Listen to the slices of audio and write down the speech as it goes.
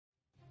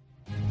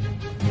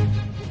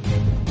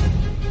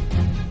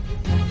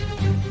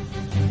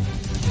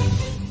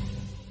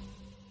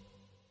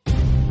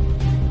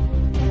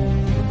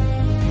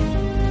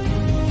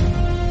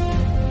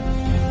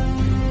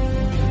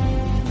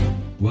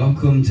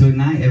Welcome to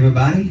Ignite,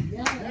 everybody.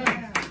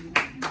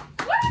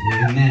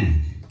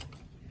 Amen.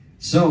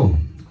 So,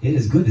 it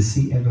is good to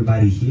see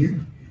everybody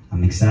here.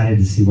 I'm excited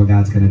to see what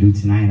God's going to do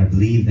tonight. I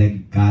believe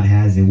that God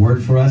has a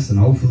word for us, and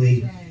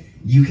hopefully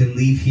you can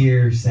leave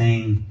here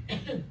saying,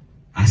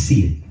 I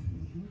see it.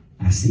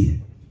 I see it.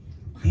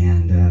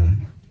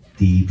 And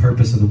the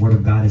purpose of the Word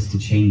of God is to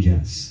change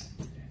us.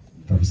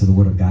 The purpose of the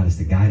Word of God is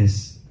to guide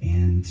us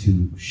and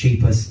to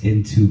shape us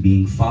into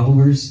being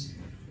followers,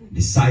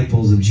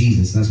 disciples of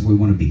Jesus. That's what we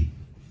want to be.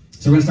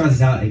 So we're going to start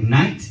this out.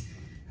 Ignite.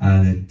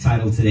 The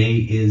title today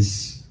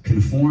is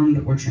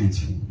Conformed or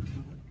Transformed.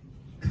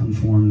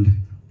 Conformed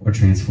or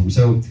Transformed.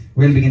 So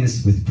we're going to begin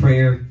this with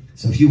prayer.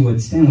 So if you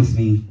would, stand with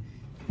me.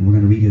 And we're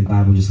going to read the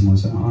Bible just a moment.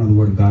 So I honor the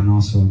Word of God and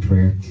also in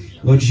prayer.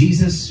 Lord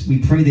Jesus, we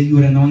pray that you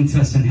would anoint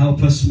us and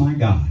help us, my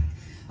God.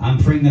 I'm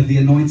praying that the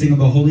anointing of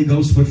the Holy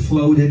Ghost would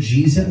flow to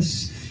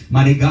Jesus.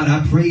 Mighty God,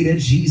 I pray that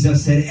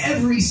Jesus said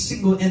every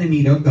single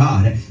enemy, to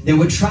God, that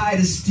would try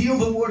to steal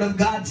the word of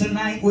God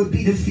tonight would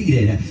be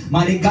defeated.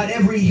 Mighty God,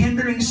 every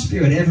hindering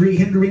spirit, every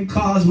hindering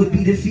cause would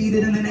be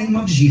defeated in the name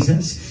of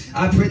Jesus.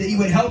 I pray that you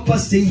would help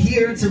us to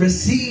hear, to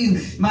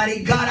receive.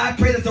 Mighty God, I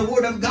pray that the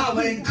word of God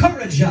would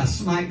encourage us,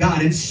 my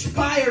God,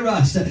 inspire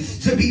us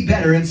to be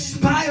better,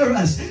 inspire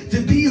us to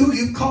be who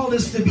you've called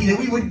us to be, that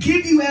we would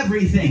give you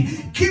everything,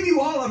 give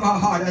you all of our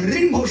heart. Let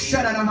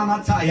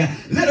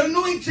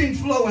anointing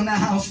flow in the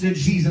house of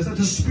Jesus. Let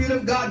the Spirit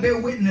of God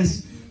bear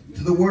witness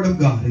to the Word of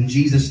God. In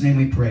Jesus' name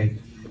we pray.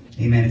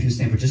 Amen. If you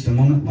stand for just a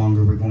moment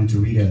longer, we're going to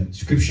read a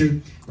scripture,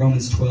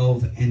 Romans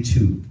 12 and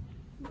 2.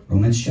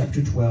 Romans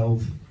chapter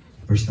 12,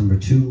 verse number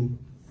 2.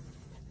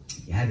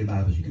 If you have your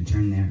Bibles, you can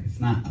turn there. If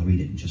not, I'll read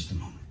it in just a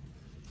moment.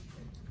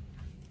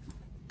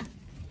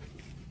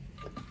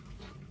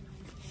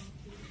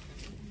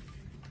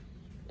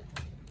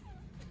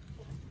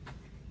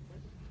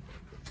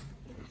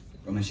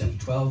 Romans chapter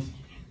 12,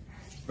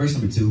 verse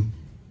number 2.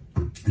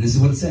 And this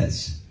is what it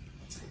says.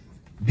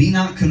 Be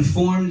not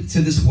conformed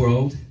to this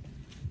world,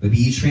 but be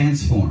ye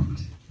transformed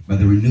by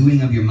the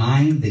renewing of your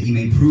mind, that ye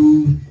may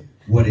prove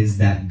what is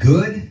that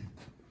good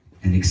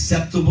and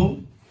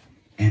acceptable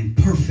and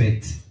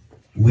perfect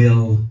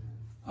will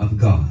of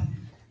God.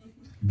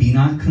 Be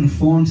not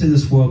conformed to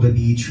this world, but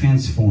be ye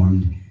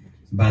transformed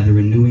by the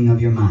renewing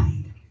of your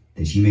mind,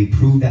 that ye may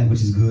prove that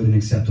which is good and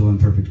acceptable and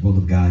perfect will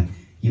of God.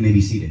 You may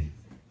be seated.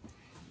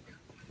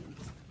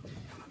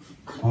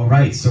 All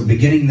right, so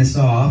beginning this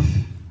off,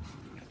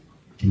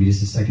 give me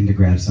just a second to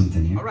grab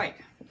something here. All right.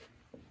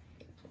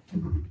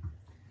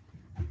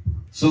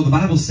 So the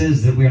Bible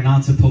says that we are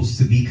not supposed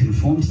to be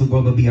conformed to the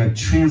world, but we are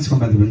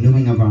transformed by the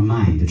renewing of our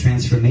mind. The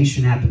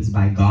transformation happens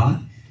by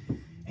God.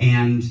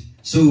 And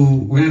so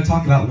we're going to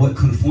talk about what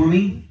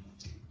conforming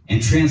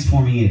and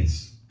transforming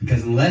is.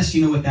 Because unless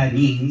you know what that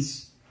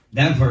means,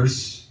 that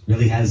verse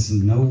really has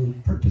no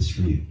purpose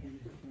for you.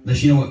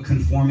 Unless you know what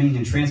conforming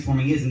and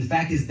transforming is. And the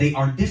fact is, they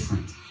are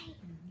different.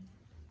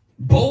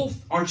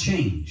 Both are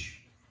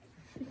change,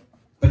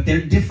 but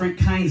they're different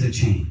kinds of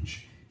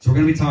change. So we're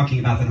going to be talking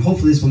about that, and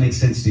hopefully this will make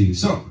sense to you.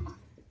 So,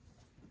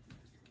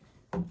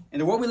 in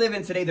the world we live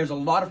in today, there's a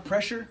lot of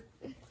pressure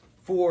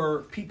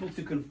for people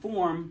to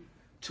conform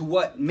to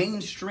what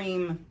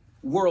mainstream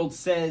world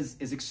says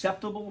is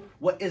acceptable,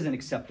 what isn't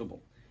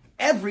acceptable.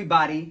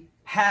 Everybody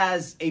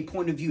has a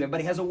point of view.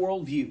 Everybody has a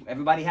worldview.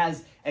 Everybody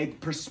has a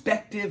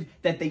perspective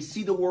that they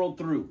see the world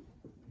through.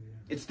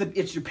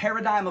 It's your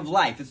paradigm of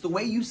life. It's the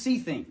way you see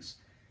things.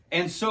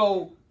 And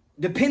so,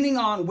 depending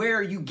on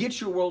where you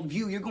get your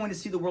worldview, you're going to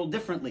see the world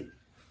differently.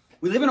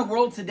 We live in a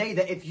world today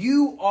that if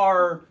you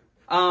are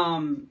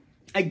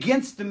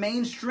against the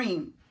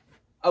mainstream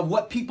of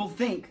what people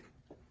think,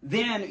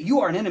 then you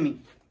are an enemy.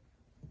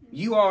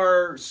 You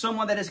are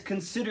someone that is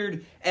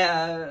considered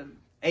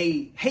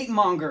a hate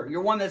monger.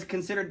 You're one that's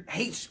considered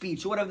hate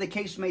speech, or whatever the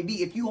case may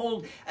be. If you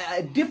hold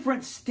a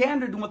different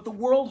standard than what the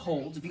world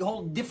holds, if you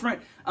hold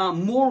different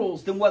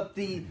morals than what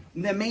the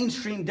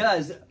mainstream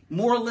does,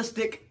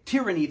 moralistic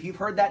tyranny, if you've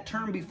heard that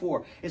term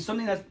before, is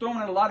something that's thrown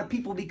at a lot of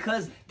people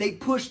because they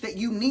push that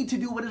you need to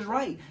do what is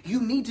right.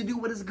 You need to do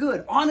what is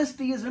good.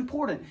 Honesty is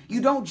important.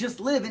 You don't just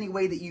live any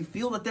way that you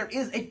feel, that there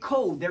is a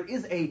code.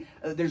 There's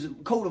a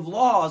code of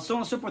laws, so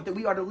on and so forth, that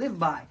we are to live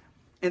by.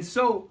 And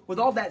so, with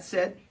all that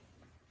said,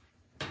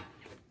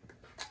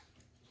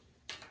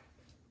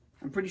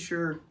 I'm pretty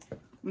sure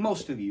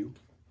most of you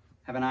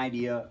have an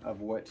idea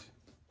of what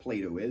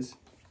Play-Doh is.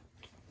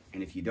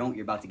 And if you don't,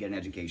 you're about to get an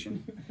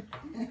education.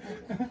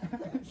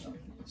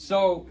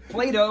 So,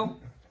 Play-Doh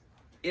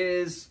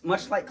is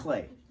much like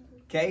clay,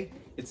 okay?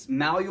 It's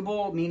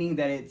malleable, meaning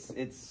that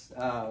it's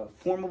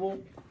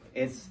formable.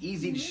 It's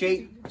easy to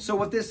shape. So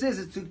what this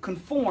is to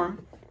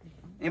conform.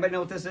 Anybody know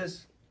what this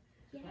is?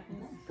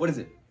 What is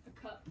it?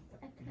 A cup.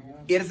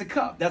 It is a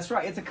cup. That's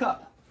right. It's a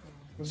cup.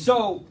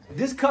 So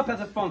this cup has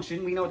a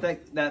function. We know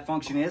what that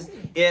function is.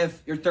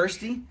 If you're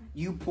thirsty,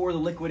 you pour the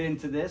liquid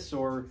into this,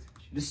 or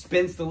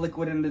dispense the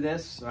liquid into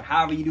this, or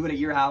however you do it at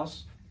your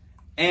house,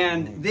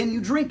 and then you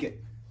drink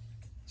it.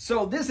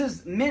 So this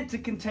is meant to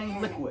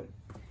contain liquid.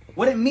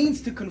 What it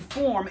means to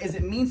conform is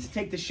it means to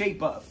take the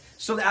shape of.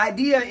 So the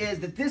idea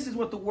is that this is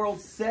what the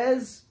world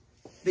says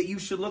that you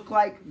should look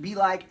like, be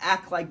like,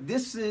 act like.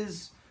 This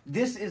is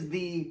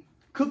the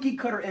cookie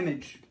cutter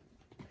image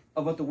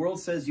of what the world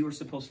says you are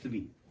supposed to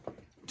be.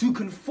 To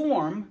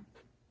conform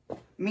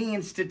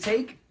means to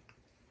take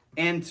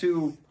and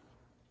to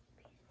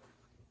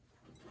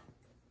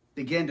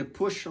begin to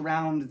push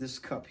around this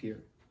cup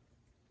here.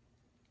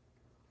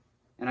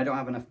 And I don't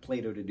have enough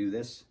Play-Doh to do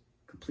this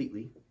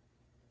completely.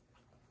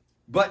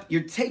 But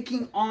you're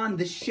taking on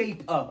the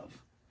shape of.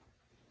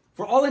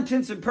 For all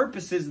intents and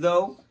purposes,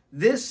 though,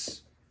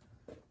 this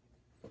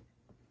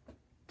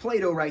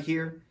Play-Doh right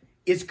here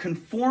is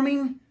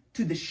conforming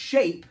to the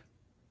shape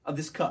of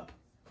this cup.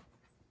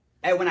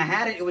 And when I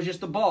had it, it was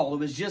just a ball. It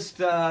was just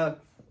a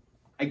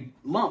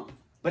lump.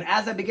 But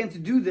as I began to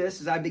do this,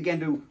 as I began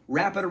to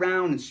wrap it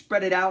around and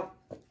spread it out,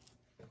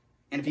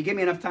 and if you give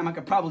me enough time, I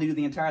could probably do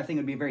the entire thing. It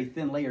would be a very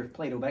thin layer of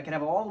Play-Doh, but I could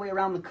have it all the way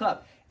around the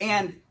cup.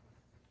 And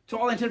to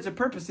all intents and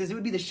purposes, it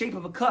would be the shape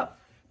of a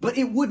cup. But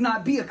it would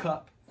not be a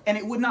cup. And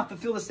it would not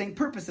fulfill the same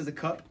purpose as a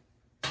cup.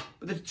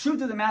 But the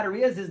truth of the matter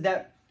is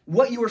that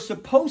what you are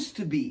supposed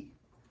to be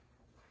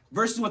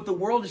versus what the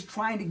world is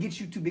trying to get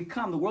you to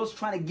become. The world's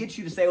trying to get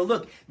you to say, oh,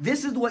 look,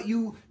 this is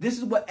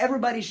what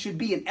everybody should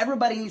be. And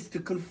everybody needs to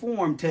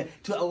conform, to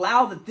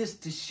allow this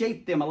to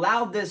shape them,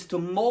 allow this to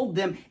mold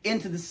them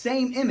into the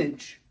same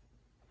image.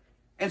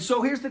 And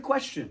so here's the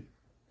question.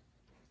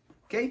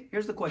 Okay,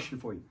 here's the question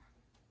for you.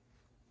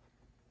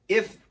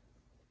 If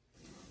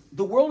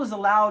the world is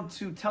allowed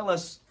to tell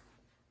us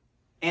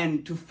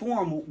and to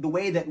form the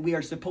way that we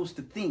are supposed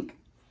to think,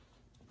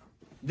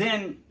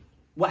 then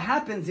what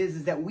happens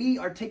is that we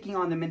are taking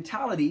on the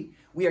mentality,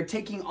 we are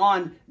taking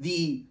on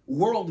the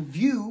world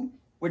view,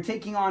 we're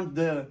taking on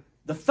the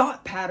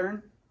thought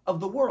pattern of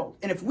the world.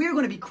 And if we're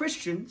going to be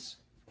Christians,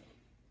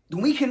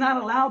 then we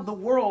cannot allow the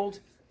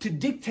world to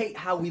dictate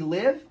how we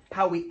live,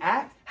 how we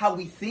act, how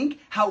we think,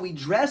 how we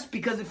dress,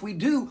 because if we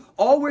do,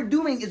 all we're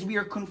doing is we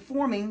are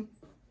conforming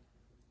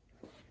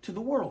to the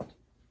world.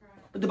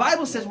 But the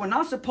Bible says we're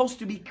not supposed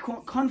to be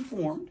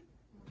conformed,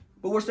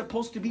 but we're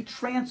supposed to be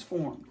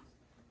transformed.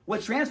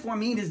 What transform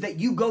means is that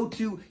you go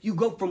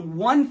from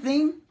one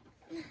thing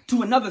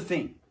to another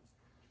thing.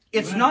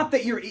 It's not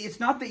that you're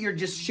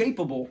just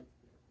shapeable.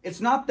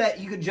 It's not that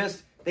they can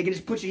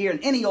just put you here and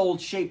any old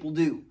shape will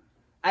do.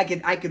 I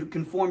could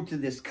conform to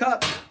this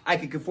cup. I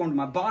could conform to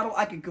my bottle.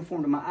 I could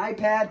conform to my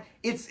iPad.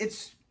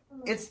 It's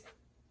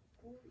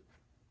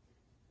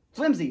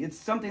flimsy. It's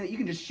something that you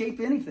can just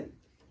shape anything.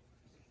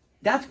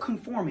 That's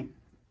conforming.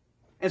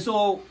 And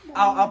so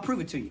I'll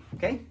prove it to you,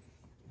 okay?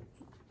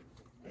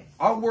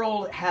 Our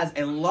world has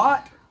a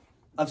lot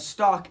of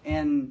stock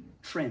and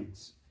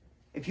trends.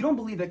 If you don't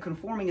believe that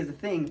conforming is a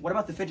thing, what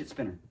about the fidget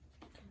spinner?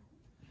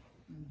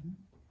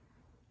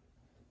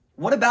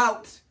 What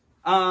about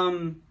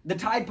the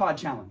Tide Pod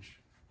challenge?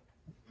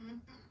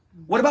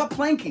 What about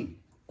planking?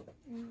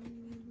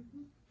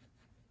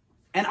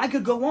 And I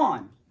could go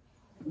on.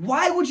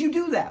 Why would you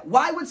do that?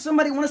 Why would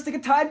somebody want to stick a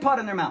Tide Pod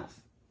in their mouth?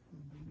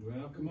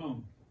 Well, come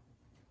on.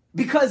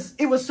 Because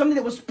it was something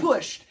that was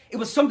pushed. It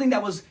was something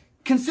that was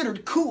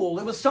considered cool.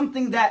 It was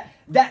something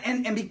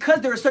and because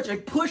there is such a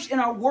push in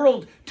our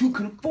world to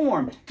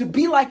conform, to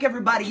be like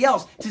everybody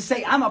else, to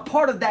say, I'm a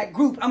part of that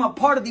group, I'm a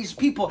part of these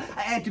people,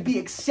 and to be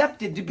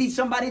accepted, to be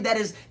somebody that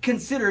is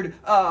considered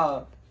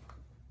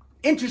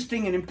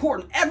interesting and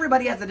important.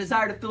 Everybody has a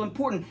desire to feel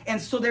important, and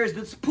so there's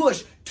this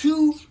push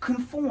to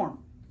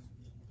conform.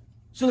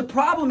 So the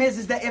problem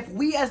is that if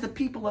we as the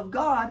people of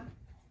God,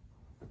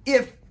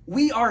 if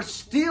we are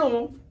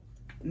still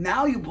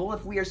malleable,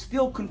 if we are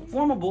still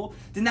conformable,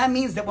 then that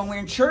means that when we're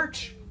in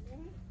church,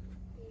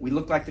 we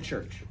look like the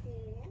church.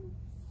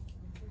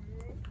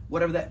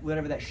 Whatever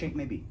that shape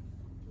may be.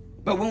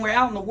 But when we're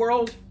out in the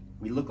world,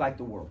 we look like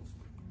the world.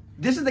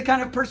 This is the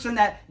kind of person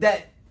that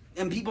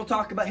and people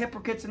talk about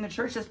hypocrites in the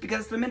church. That's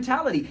because it's the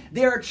mentality.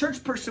 They're a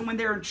church person when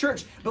they're in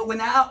church, but when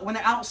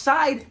they're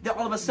outside,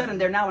 all of a sudden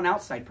they're now an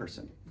outside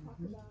person.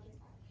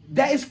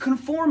 That is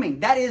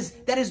conforming. That is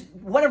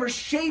whatever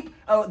shape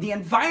the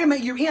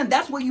environment you're in,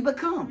 that's what you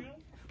become.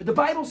 But the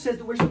Bible says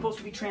that we're supposed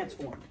to be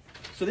transformed.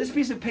 So this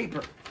piece of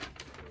paper,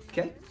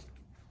 okay?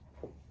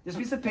 This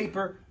piece of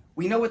paper,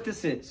 we know what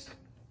this is.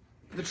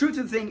 The truth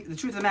of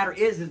the matter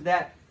is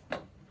that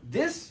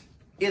this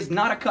is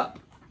not a cup.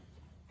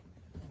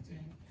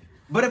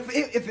 But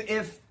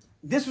if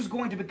this was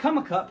going to become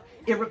a cup,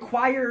 it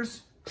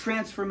requires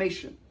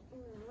transformation.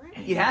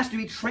 It has to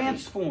be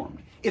transformed.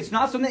 It's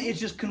not something it's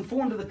just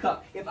conformed to the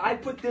cup. If I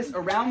put this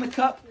around the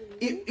cup,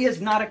 it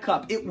is not a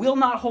cup. It will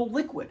not hold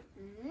liquid.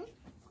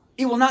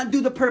 It will not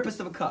do the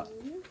purpose of a cup.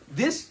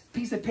 This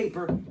piece of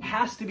paper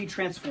has to be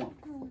transformed.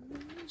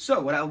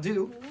 So what I'll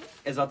do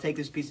is I'll take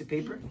this piece of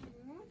paper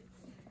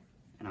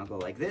and I'll go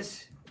like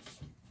this.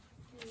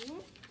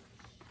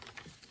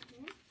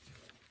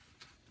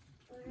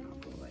 And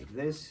I'll go like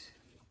this.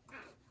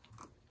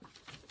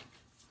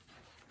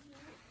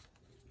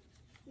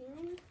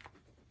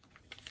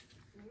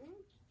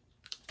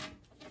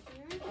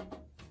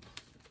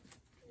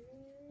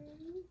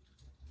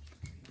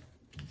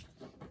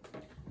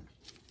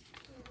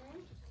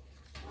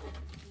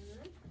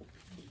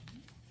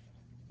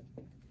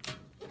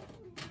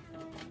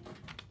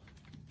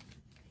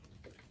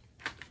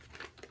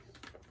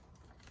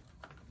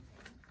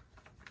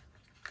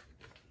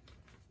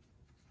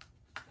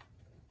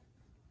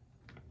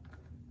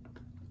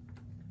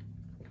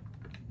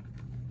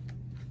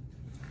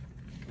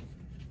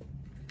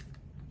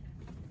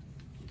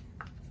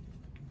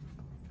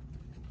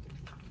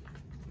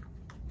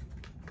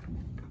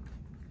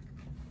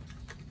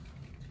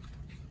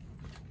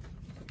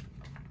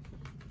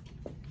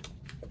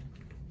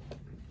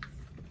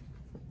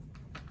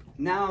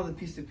 now the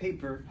piece of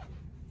paper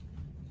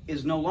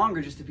is no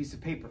longer just a piece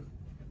of paper.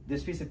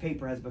 This piece of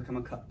paper has become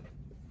a cup.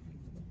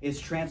 It's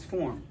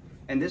transformed.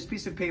 And this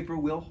piece of paper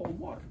will hold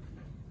water.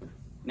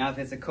 Now, if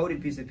it's a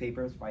coated piece of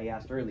paper, that's why you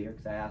asked earlier,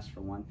 because I asked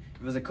for one.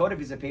 If it's a coated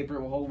piece of paper,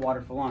 it will hold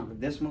water for longer.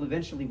 This one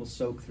eventually will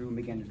soak through and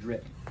begin to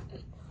drip.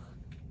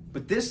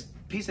 But this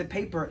piece of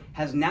paper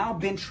has now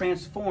been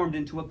transformed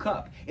into a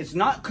cup. It's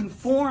not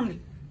conformed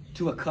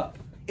to a cup.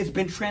 It's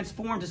been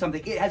transformed to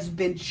something. It has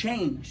been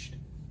changed.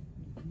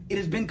 It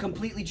has been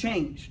completely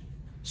changed.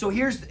 So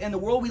here's, in the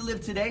world we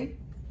live today,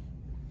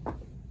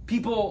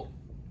 people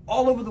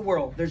all over the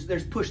world,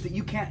 there's push that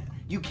you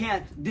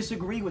can't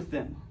disagree with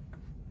them.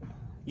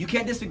 You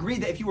can't disagree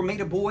that if you were made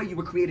a boy, you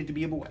were created to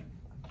be a boy.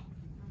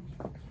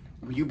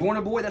 Were you born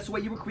a boy? That's the way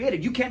you were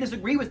created. You can't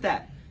disagree with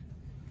that.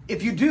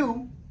 If you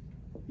do,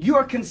 you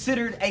are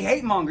considered a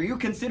hate monger. You're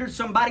considered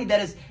somebody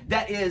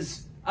that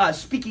is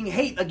speaking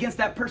hate against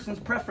that person's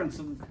preference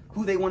of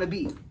who they want to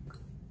be.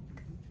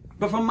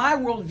 But from my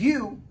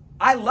worldview,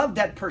 I love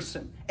that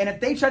person. And if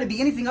they try to be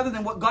anything other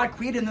than what God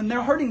created, then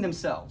they're hurting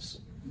themselves.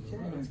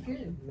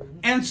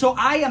 And so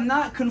I am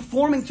not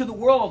conforming to the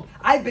world.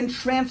 I've been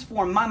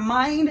transformed. My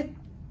mind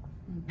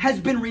has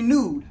been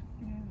renewed.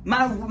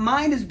 My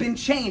mind has been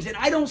changed. And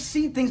I don't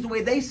see things the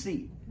way they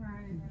see.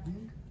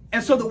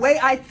 And so the way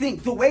I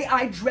think, the way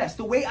I dress,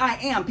 the way I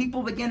am,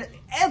 people begin,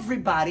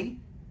 everybody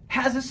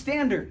has a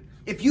standard.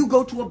 If you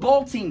go to a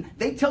ball team,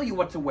 they tell you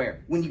what to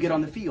wear when you get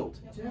on the field.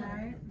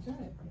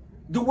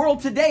 The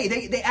world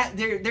today,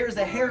 there's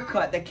a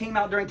haircut that came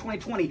out during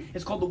 2020.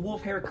 It's called the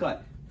wolf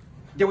haircut.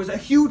 There was a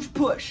huge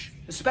push,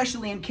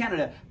 especially in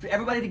Canada, for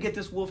everybody to get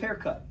this wolf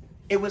haircut.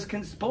 It was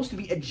supposed to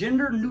be a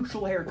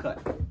gender-neutral haircut.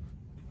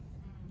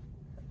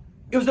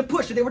 It was a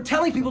push. They were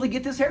telling people to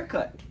get this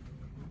haircut.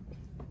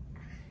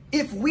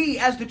 If we,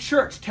 as the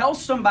church, tell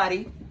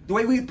somebody the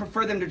way we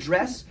prefer them to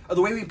dress, or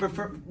the way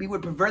we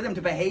would prefer them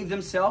to behave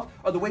themselves,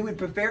 or the way we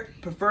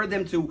prefer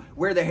them to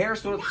wear their hair,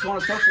 so on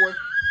and so forth,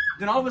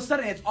 then all of a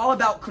sudden it's all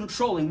about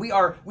controlling. We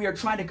are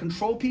trying to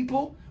control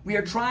people. We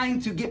are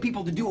trying to get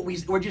people to do what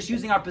we're just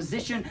using our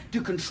position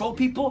to control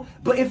people.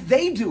 But if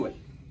they do it,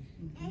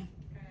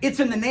 it's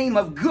in the name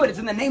of good. It's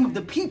in the name of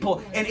the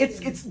people, and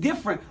it's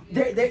different.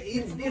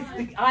 It's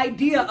the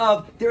idea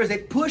of there is a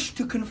push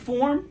to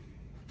conform,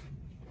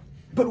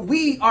 but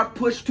we are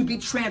pushed to be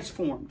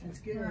transformed. That's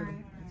good.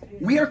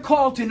 We are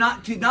called to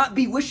not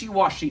be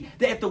wishy-washy.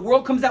 That if the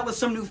world comes out with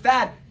some new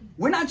fad,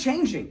 we're not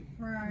changing.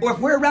 Or if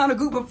we're around a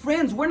group of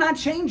friends, we're not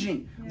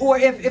changing. Or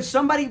if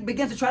somebody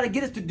begins to try to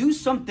get us to do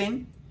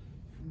something,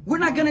 we're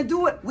not going to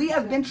do it. We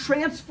have been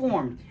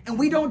transformed. And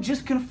we don't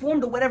just conform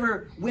to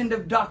whatever wind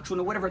of doctrine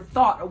or whatever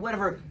thought or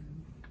whatever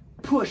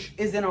push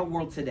is in our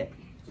world today.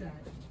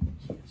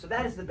 So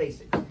that is the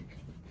basics.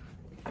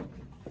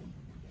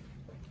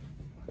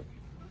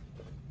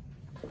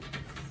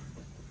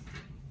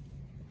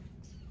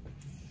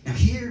 Now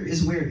here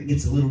is where it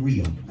gets a little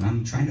real. And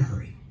I'm trying to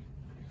hurry.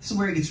 This is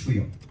where it gets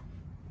real.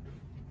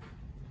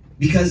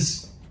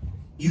 Because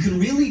you can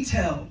really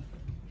tell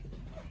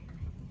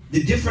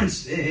the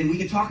difference, and we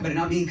can talk about it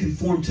not being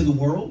conformed to the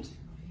world.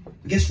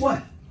 But guess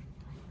what?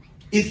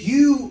 If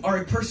you are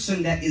a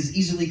person that is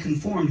easily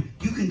conformed,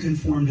 you can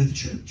conform to the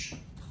church.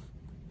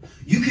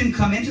 You can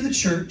come into the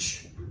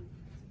church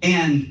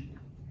and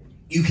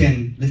you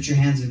can lift your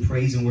hands in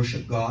praise and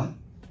worship God.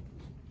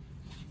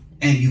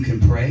 And you can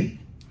pray.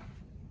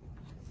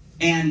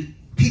 And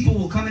people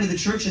will come into the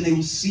church and they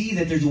will see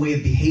that there's a way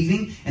of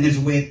behaving and there's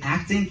a way of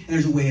acting and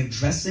there's a way of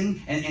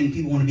dressing and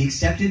people want to be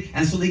accepted,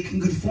 and so they can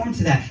conform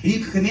to that. And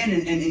you can come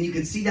in and you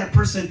can see that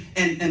person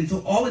and for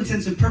all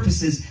intents and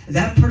purposes,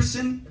 that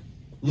person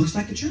looks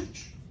like the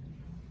church.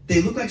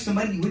 They look like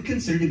somebody you would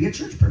consider to be a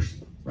church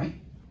person, right?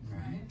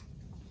 Right.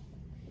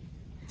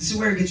 This is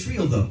where it gets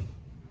real though.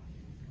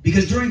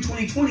 Because during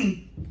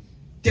 2020,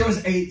 there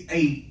was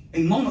a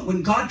moment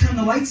when God turned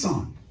the lights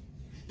on.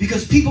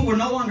 Because people were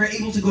no longer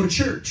able to go to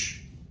church.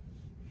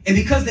 And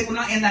because they were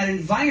not in that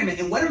environment,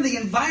 and whatever the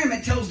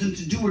environment tells them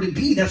to do or to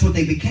be, that's what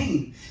they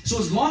became. So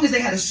as long as they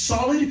had a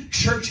solid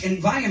church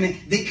environment,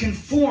 they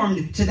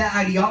conformed to that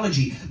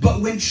ideology.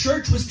 But when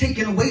church was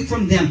taken away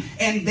from them,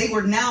 and they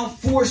were now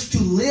forced to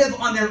live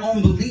on their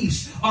own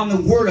beliefs, on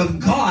the Word of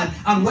God,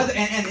 on whether,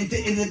 and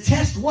the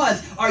test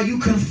was, are you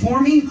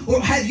conforming or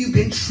have you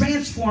been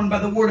transformed by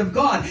the Word of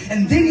God?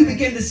 And then you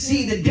begin to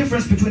see the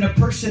difference between a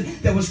person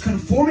that was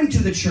conforming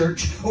to the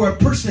church or a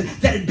person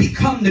that had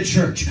become the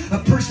church, a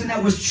person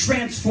that was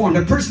transformed,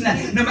 a person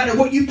that no matter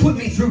what you put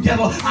me through,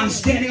 devil, I'm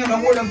standing on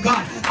the Word of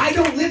God. I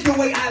don't live the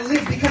way I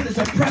live because it's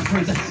a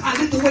preference. I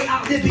live the way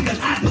I live because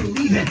I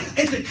believe it.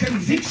 It's a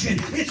conviction.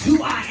 It's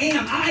who I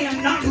am. I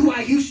am not who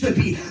I used to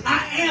be.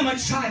 I am a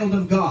child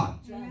of God.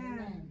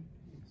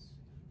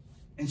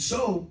 And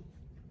so,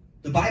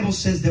 the Bible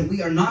says that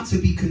we are not to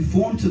be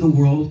conformed to the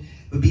world,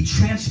 but be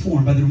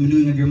transformed by the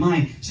renewing of your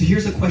mind. So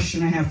here's a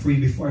question I have for you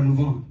before I move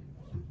on.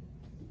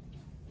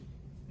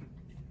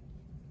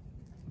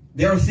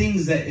 There are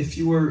things that if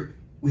you were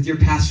with your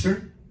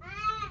pastor,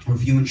 or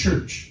if you in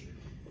church,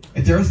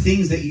 If there are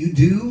things that you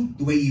do,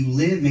 the way you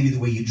live, maybe the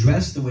way you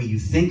dress, the way you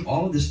think,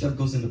 all of this stuff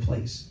goes into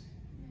place.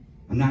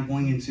 I'm not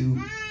going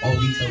into all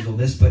details of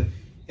this, but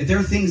if there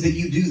are things that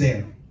you do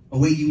there, a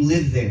way you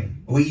live there,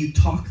 a way you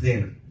talk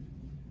there,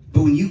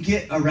 but when you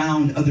get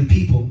around other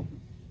people,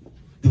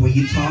 the way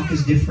you talk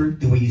is different,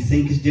 the way you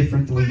think is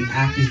different, the way you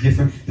act is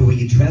different, the way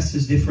you dress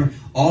is different,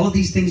 all of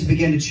these things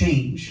begin to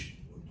change.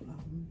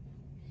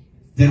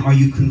 Then are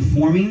you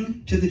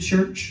conforming to the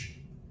church,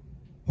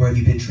 or have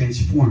you been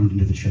transformed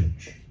into the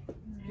church?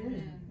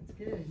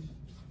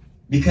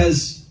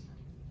 Because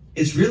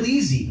it's real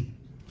easy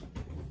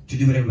to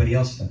do what everybody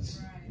else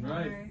does.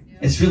 Right.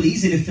 It's really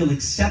easy to feel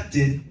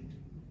accepted.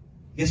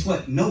 Guess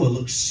what? Noah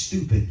looked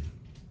stupid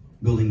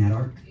building that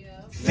ark.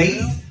 Yeah.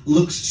 Faith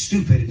looks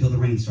stupid until the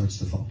rain starts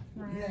to fall.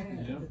 Yeah.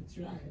 That's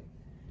right.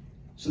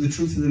 So the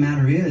truth of the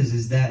matter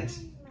is that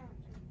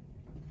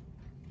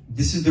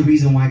this is the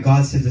reason why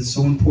God says it's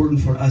so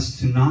important for us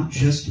to not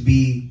just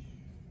be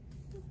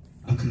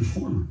a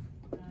conformer,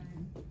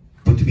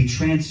 but to be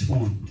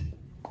transformed.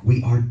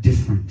 We are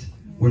different.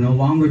 We're no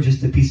longer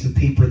just a piece of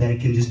paper that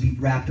can just be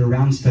wrapped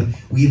around stuff.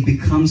 We have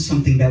become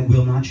something that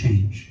will not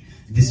change.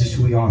 This is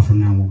who we are from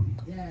now on.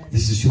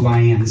 This is who I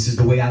am. This is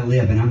the way I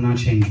live, and I'm not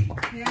changing.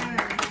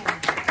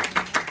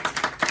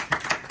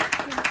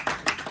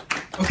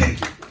 Okay,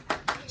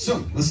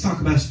 so let's talk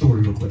about a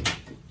story real quick.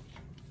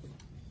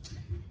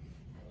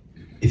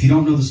 If you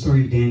don't know the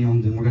story of Daniel,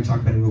 then we're going to talk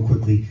about it real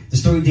quickly. The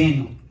story of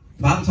Daniel.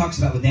 The Bible talks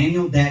about with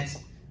Daniel that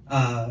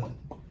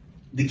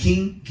the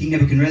King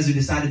Nebuchadnezzar,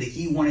 decided that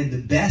he wanted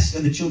the best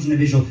of the children of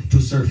Israel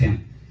to serve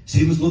him. So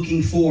he was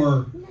looking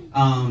for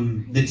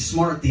the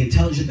smart, the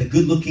intelligent, the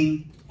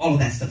good-looking, all of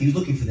that stuff. He was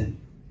looking for them.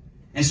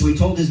 And so he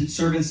told his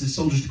servants, his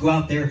soldiers, to go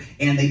out there,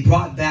 and they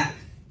brought back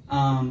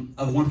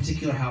of one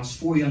particular house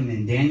 4 young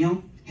men,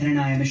 Daniel,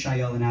 Hananiah,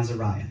 Mishael, and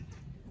Azariah.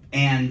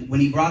 And when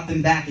he brought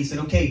them back, he said,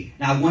 okay,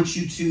 now I want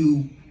you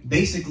to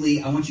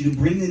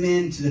bring them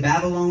into the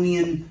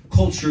Babylonian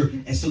culture,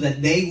 and so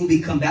that they will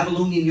become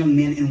Babylonian young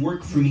men and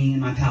work for me in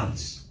my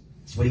palace.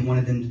 That's what he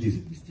wanted them to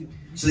do.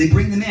 So they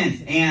bring them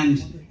in, and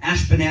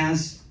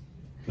Ashpenaz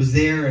was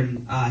there,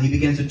 and he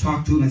begins to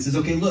talk to him and says,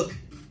 okay, look,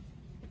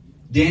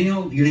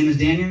 Daniel, your name is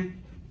Daniel?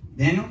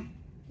 Daniel?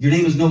 Your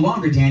name is no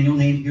longer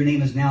Daniel, your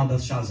name is now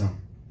Belshazzar.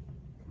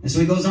 And so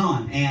he goes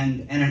on,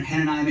 and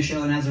Hananiah,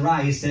 Mishael, and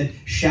Azariah said,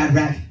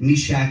 Shadrach,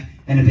 Meshach,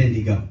 and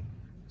Abednego.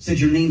 Said,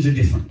 your names are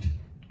different.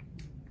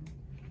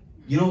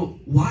 You know,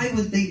 why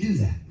would they do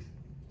that?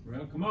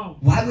 Well, come on.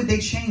 Why would they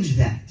change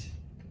that?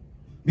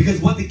 Because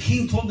what the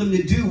king told them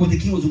to do, what the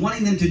king was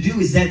wanting them to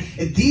do, is that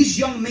if these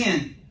young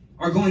men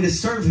are going to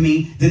serve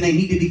me, then they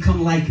need to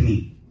become like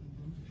me.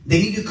 They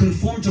need to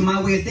conform to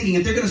my way of thinking.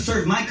 If they're going to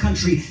serve my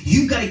country,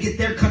 you've got to get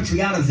their country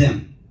out of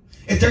them.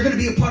 If they're going to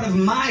be a part of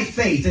my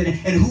faith and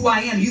who I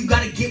am, you've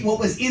got to get what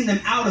was in them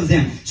out of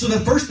them. So the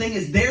first thing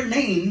is their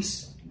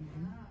names,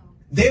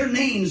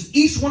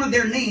 each one of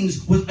their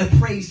names was a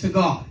praise to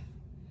God.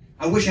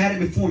 I wish I had it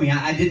before me.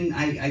 I didn't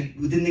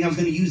think I was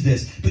going to use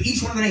this. But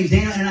each one of their names,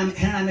 Daniel,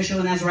 Hananiah, Mishael,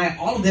 and Azariah,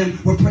 all of them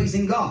were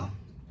praising God.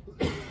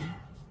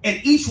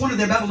 And each one of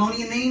their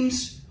Babylonian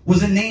names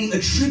was a name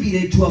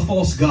attributed to a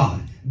false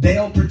god.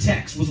 Baal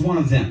Protects was one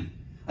of them.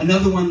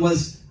 Another one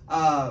was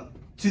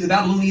to the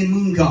Babylonian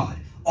moon god.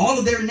 All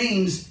of their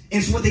names,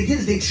 and so what they did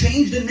is they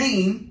changed the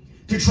name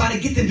to try to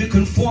get them to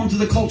conform to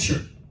the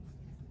culture.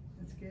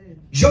 That's good.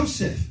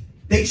 Joseph,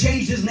 they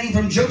changed his name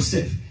from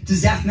Joseph to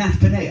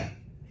Zaphnath-Paneah.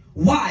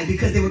 Why?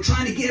 Because they were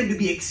trying to get him to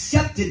be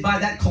accepted by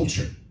that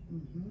culture.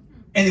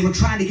 And they were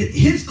trying to get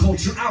his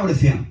culture out of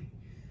him.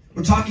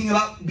 We're talking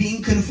about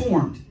being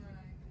conformed.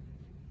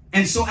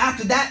 And so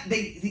after that,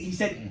 he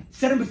said,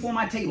 set him before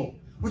my table.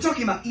 We're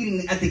talking about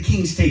eating at the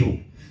king's table.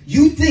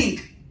 You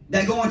think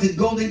that going to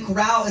Golden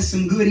Corral is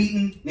some good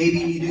eating? Maybe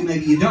you do,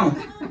 maybe you don't.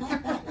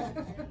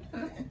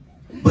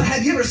 But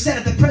have you ever sat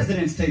at the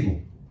president's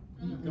table?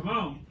 Come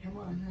on.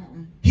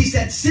 He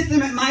said, sit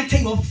them at my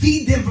table,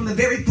 feed them from the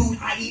very food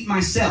I eat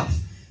myself.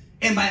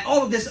 And by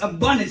all of this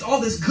abundance, all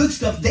this good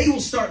stuff, they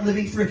will start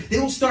living for, they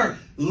will start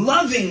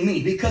loving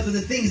me because of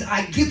the things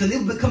I give them. They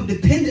will become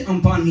dependent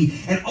upon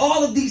me. And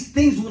all of these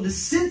things will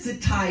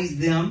desensitize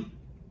them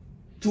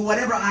to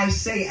whatever I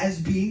say as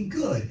being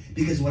good.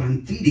 Because what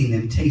I'm feeding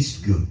them tastes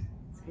good.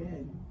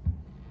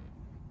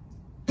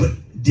 But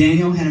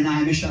Daniel,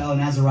 Hananiah, Mishael,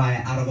 and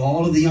Azariah, out of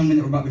all of the young men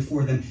that were brought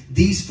before them,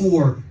 these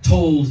four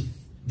told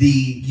the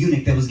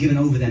eunuch that was given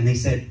over them, they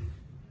said,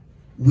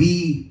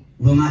 we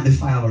will not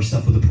defile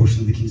ourselves with a portion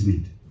of the king's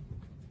meat.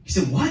 He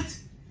said, what?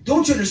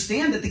 Don't you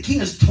understand that the king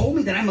has told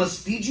me that I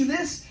must feed you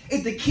this?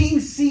 If the king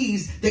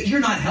sees that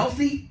you're not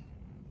healthy,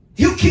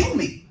 he'll kill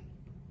me.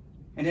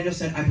 And Daniel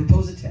said, I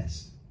propose a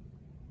test.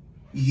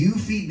 You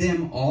feed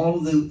them all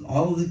of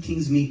the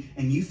king's meat,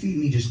 and you feed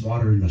me just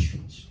water and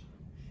vegetables.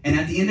 And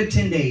at the end of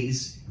 10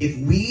 days, if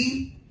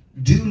we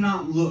do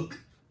not look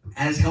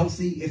as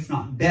healthy, if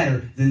not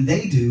better, than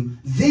they do,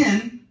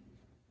 then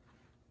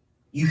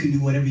you can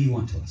do whatever you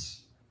want to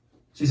us.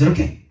 So he said,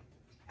 okay.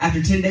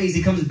 After 10 days,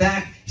 he comes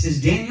back. He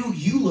says, Daniel,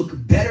 you look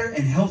better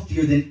and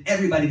healthier than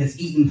everybody that's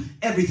eaten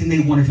everything they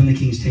wanted from the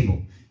king's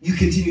table. You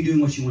continue doing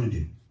what you want to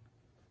do.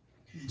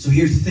 So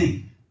here's the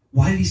thing.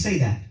 Why did he say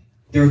that?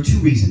 There are two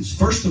reasons.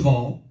 First of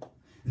all,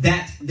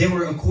 that they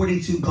were,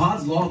 according to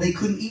God's law, they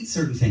couldn't eat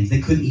certain things.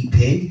 They couldn't eat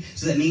pig,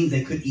 so that means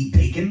they couldn't eat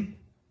bacon.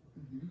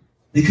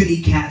 They couldn't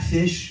eat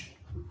catfish.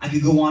 I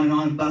could go on and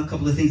on about a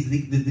couple of things, the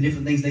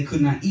different things they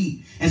could not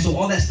eat. And so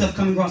all that stuff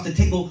coming across the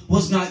table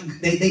was not,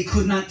 they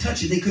could not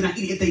touch it. They could not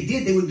eat it. If they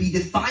did, they would be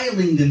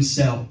defiling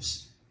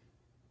themselves.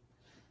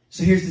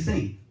 So here's the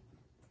thing.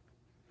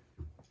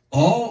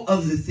 All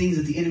of the things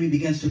that the enemy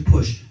begins to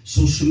push,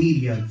 social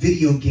media,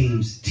 video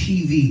games,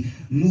 TV,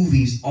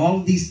 movies, all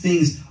of these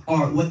things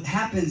are, what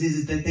happens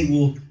is that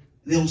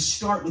they'll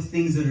start with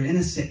things that are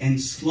innocent and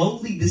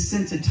slowly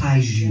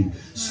desensitize you.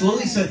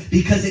 Slowly, so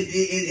because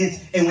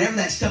it's and whenever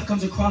that stuff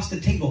comes across the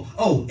table,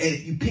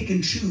 you pick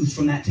and choose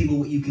from that table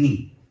what you can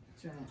eat.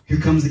 Here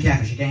comes the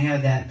catfish. I can't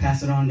have that.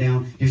 Pass it on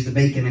down. Here's the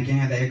bacon. I can't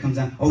have that. Here comes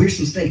that. Oh, here's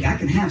some steak. I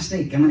can have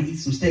steak. I'm going to eat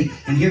some steak.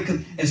 And here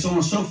comes, and so on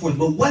and so forth.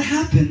 But what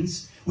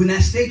happens when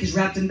that steak is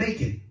wrapped in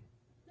bacon?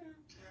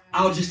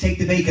 I'll just take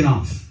the bacon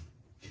off.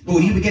 But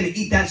when you begin to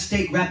eat that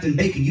steak wrapped in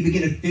bacon, you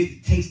begin to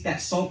taste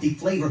that salty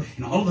flavor,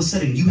 and all of a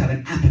sudden you have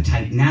an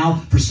appetite now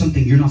for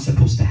something you're not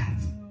supposed to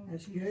have.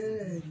 That's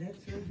good. That's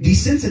good.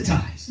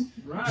 Desensitized.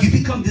 Right. You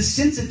become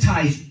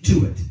desensitized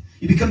to it.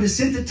 You become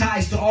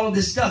desensitized to all of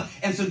this stuff.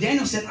 And so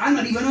Daniel said, I'm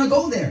not even going to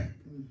go there.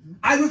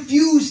 I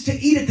refuse to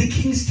eat at the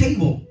king's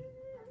table.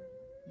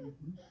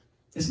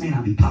 This may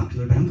not be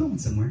popular, but I'm going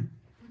somewhere.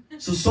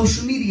 So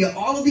social media,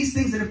 all of these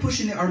things that are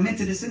pushing it are meant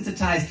to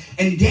desensitize.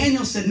 And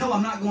Daniel said, no,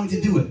 I'm not going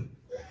to do it.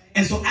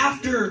 And so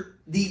after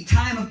the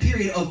time of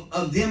period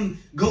of them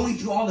going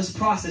through all this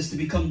process to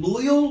become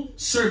loyal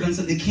servants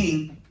of the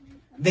king,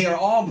 they are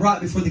all brought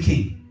before the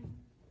king.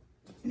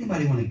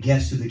 Anybody want to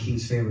guess who the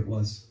king's favorite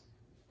was?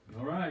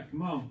 All right,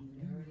 come on.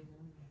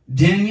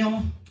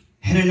 Daniel,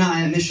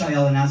 Hananiah,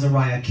 Mishael, and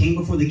Azariah came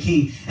before the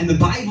king. And the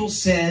Bible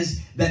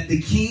says that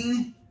the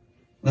king,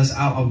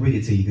 I'll read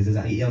it to you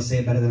because he'll say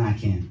it better than I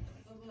can.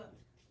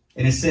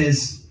 And it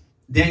says,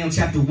 Daniel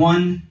chapter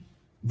 1,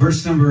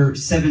 verse number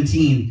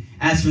 17.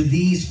 As for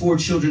these 4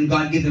 children,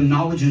 God gave them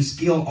knowledge and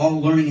skill,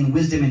 all learning and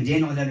wisdom, and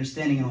Daniel had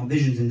understanding in all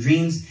visions and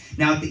dreams.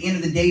 Now at the end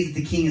of the days that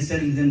the king has said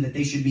unto them that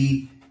they should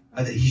be,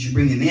 that he should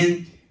bring them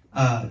in,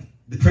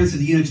 the prince of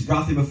the eunuchs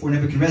brought them before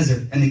Nebuchadnezzar,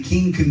 and the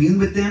king communed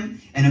with them,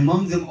 and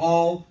among them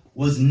all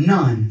was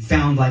none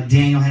found like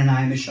Daniel,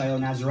 Hananiah, Mishael,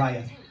 and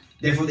Azariah.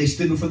 Therefore they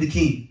stood before the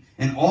king.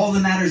 And all the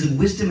matters of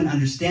wisdom and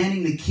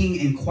understanding the king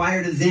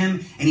inquired of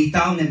them, and he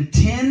found them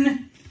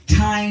 10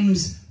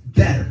 times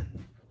better.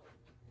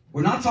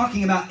 We're not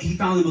talking about he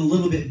found them a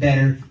little bit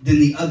better than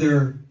the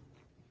other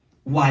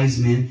wise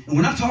men. And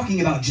we're not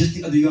talking about just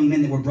the other young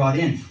men that were brought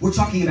in. We're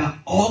talking about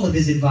all of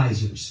his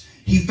advisors.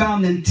 He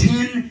found them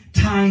 10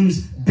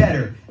 times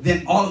better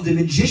than all of the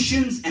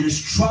magicians and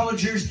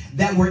astrologers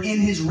that were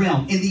in his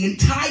realm. In the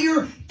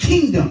entire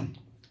kingdom,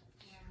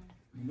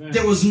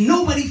 there was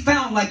nobody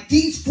found like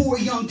these 4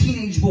 young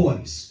teenage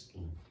boys.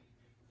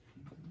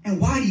 And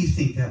why do you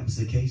think that was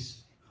the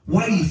case?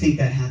 Why do you think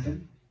that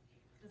happened?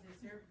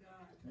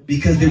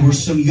 Because there were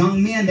some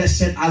young men that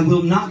said, I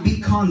will not be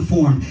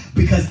conformed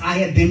because I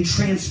have been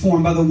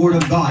transformed by the word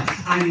of God.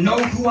 I know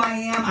who I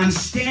am. I'm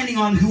standing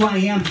on who I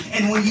am.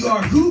 And when you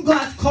are who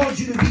God's called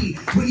you to be,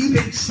 when you've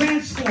been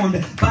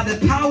transformed by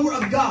the power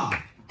of God,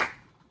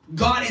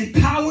 God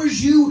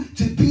empowers you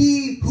to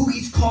be who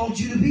he's called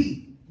you to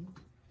be.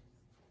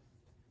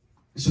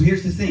 So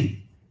here's the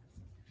thing.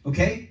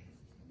 Okay?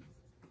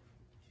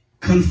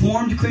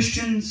 Conformed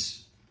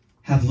Christians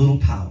have little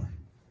power.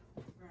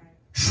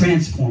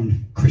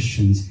 Transformed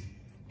Christians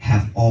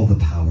have all the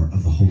power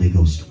of the Holy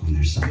Ghost on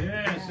their side.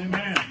 Yes,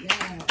 amen.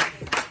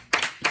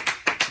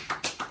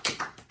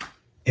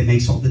 It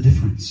makes all the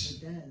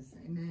difference. It does.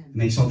 Amen. It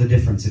makes all the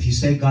difference. If you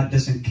say God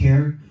doesn't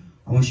care,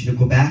 I want you to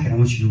go back and I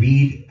want you to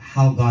read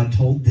how God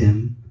told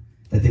them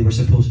that they were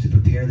supposed to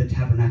prepare the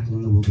tabernacle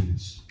in the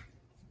wilderness.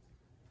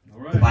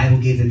 All right. The Bible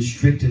gave them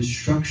strict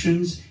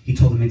instructions. He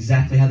told them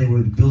exactly how they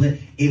were to build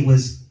it. It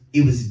was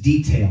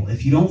detail.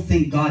 If you don't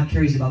think God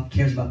cares about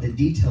the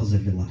details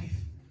of your life,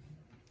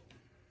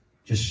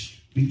 just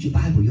read your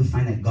Bible. You'll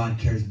find that God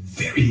cares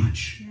very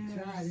much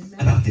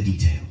about the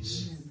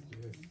details.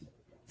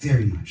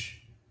 Very much.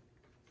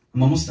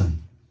 I'm almost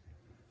done.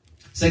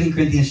 2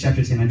 Corinthians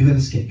chapter 10. I do have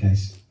a skip,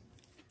 guys.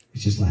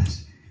 It's just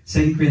last.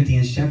 2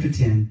 Corinthians chapter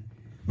 10,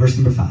 verse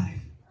number 5.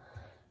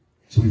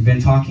 So we've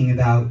been talking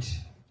about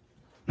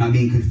not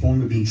being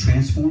conformed, but being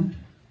transformed.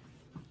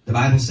 The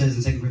Bible says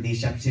in 2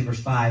 Corinthians chapter 10,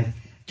 verse 5,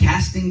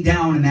 casting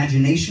down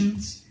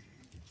imaginations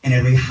and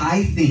every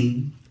high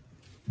thing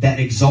that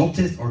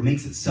exalteth or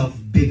makes itself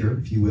bigger,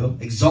 if you will,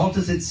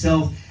 exalteth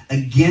itself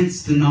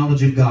against the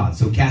knowledge of God.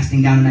 So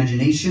casting down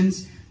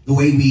imaginations, the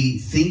way we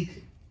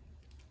think,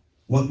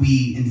 what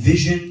we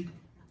envision,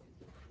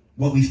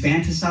 what we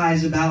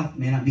fantasize about,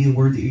 may not be the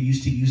word that you're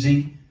used to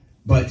using,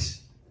 but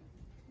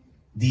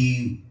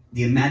the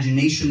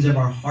imaginations of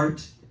our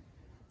heart,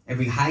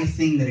 every high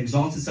thing that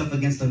exalts itself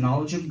against the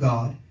knowledge of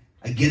God,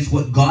 against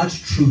what God's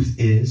truth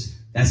is,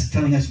 that's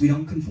telling us we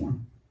don't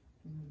conform.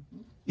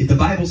 If the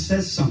Bible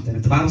says something,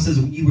 if the Bible says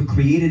you were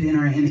created in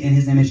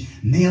his image,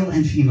 male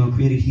and female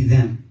created he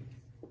them,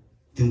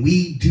 then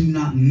we do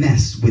not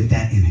mess with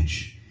that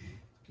image.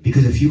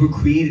 Because if you were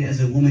created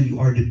as a woman, you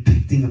are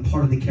depicting a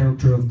part of the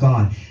character of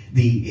God,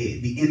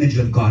 the image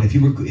of God. If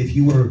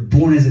you were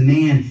born as a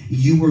man,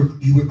 you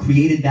were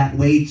created that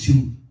way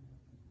to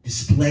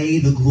display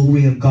the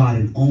glory of God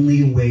in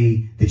only a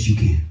way that you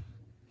can.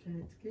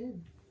 That's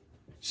good.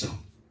 So,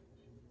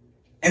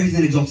 everything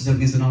that exalts itself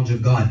against the knowledge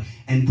of God,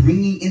 and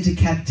bringing into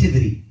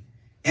captivity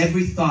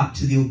every thought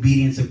to the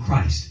obedience of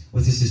Christ.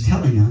 What this is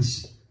telling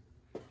us,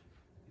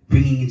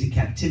 bringing into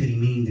captivity,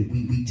 meaning that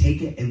we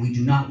take it and we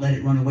do not let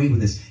it run away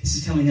with us. This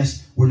is telling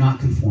us we're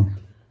not conformed.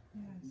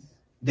 Yes.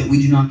 That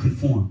we do not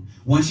conform.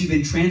 Once you've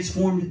been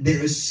transformed,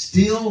 there is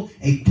still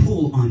a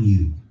pull on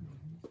you.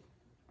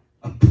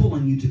 A pull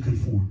on you to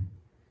conform.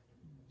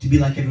 To be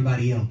like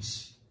everybody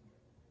else.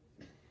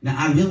 Now,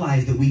 I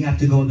realize that we have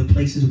to go other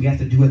places. We have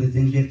to do other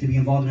things. We have to be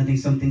involved in other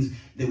things. Some things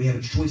that we have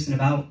a choice in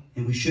about,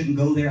 and we shouldn't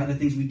go there. Other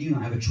things we do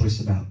not have a choice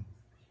about.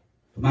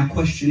 But my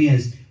question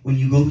is, when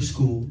you go to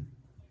school,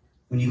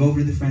 when you go over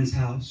to the friend's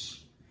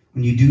house,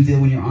 when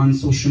you're on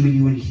social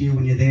media, when you're here,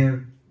 when you're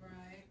there,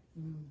 right.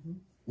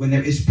 When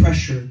there is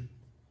pressure,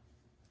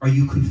 are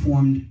you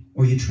conformed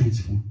or are you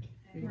transformed?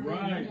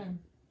 Right.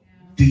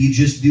 Do you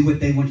just do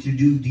what they want you to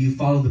do? Do you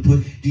follow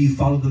the Do you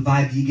follow the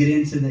vibe? Do you get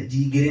into that? Do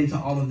you get into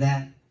all of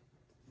that?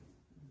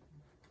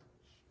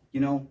 You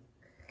know,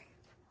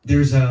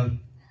 there's a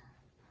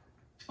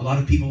lot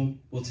of people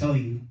will tell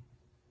you,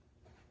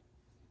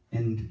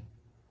 and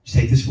just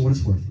take this for what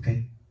it's worth,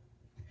 okay?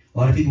 A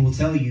lot of people will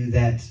tell you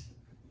that,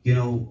 you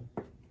know,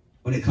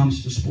 when it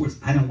comes to sports,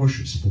 I don't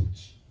worship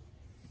sports.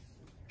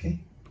 Okay?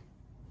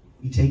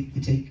 You take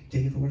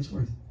it for what it's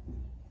worth.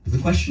 But the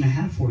question I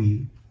have for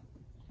you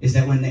is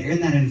that when they're in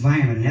that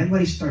environment and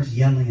everybody starts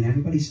yelling and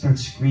everybody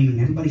starts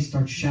screaming, everybody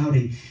starts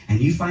shouting, and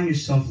you find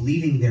yourself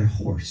leaving their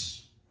horse.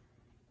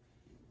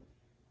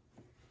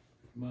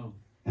 Wow.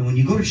 And when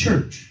you go to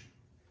church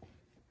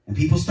and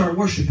people start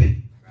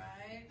worshiping,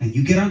 Right. and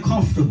you get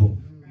uncomfortable,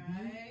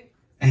 Right.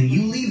 and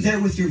you leave there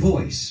with your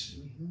voice,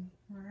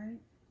 Right.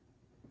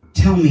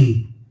 tell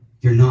me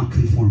you're not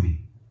conforming.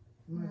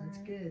 Well, that's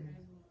good.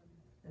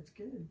 That's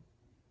good.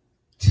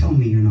 Tell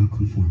me you're not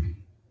conforming.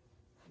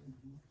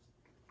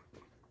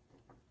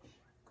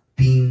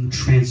 Being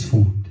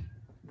transformed.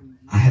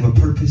 I have a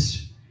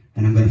purpose,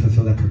 and I'm going to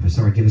fulfill that purpose.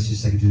 All right, give us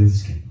just a second to do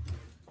this, kid.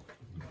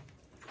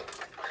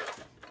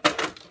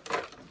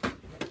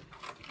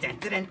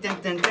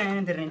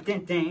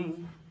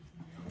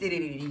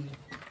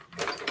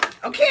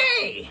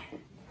 Okay,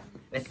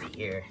 let's see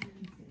here.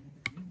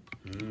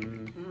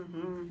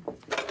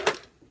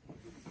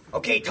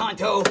 Okay,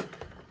 Tonto,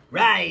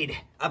 ride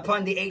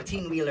upon the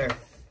 18-wheeler.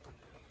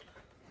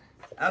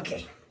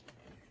 Okay,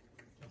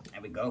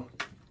 there we go.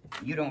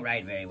 You don't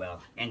ride very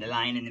well, and the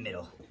line in the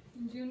middle.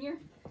 Junior,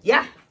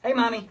 Yeah, hey,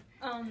 Mommy.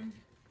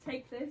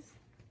 take this.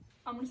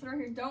 I'm gonna sit right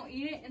here. Don't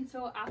eat it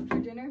until after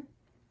dinner.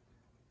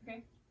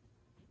 Okay?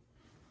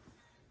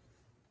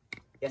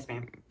 Yes,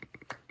 ma'am.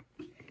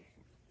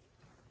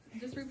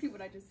 Just repeat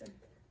what I just said.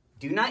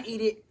 Do not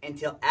eat it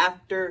until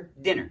after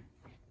dinner.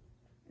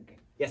 Okay.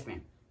 Yes,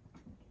 ma'am.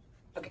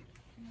 Okay.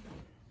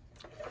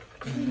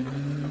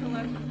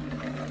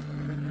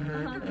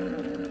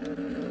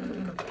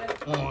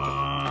 Hello?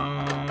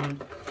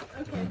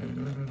 Okay.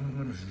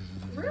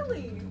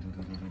 Really?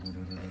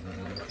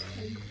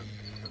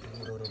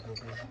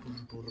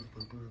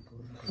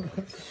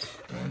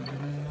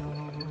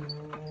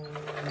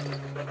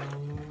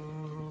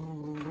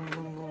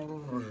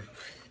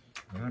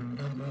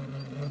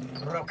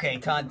 Okay,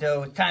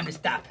 Tonto, it's time to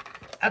stop.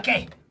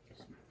 Okay,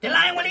 the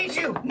lion will eat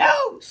you.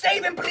 No,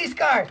 save him, police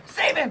car.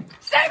 Save him,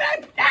 save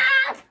him.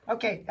 Ah!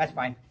 Okay, that's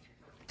fine.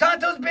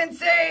 Tonto's been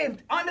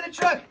saved. Onto the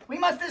truck. We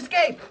must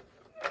escape.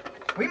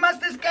 We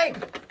must escape.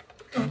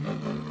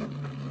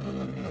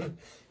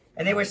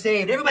 And they were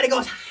saved. Everybody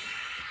goes.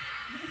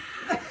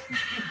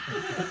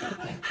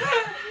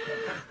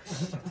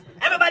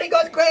 Everybody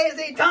goes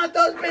crazy.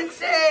 Tonto's been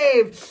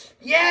saved.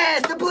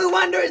 Yes, the Blue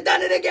Wonder has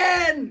done it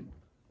again.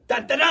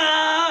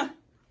 Da-da-da!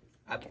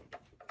 Okay.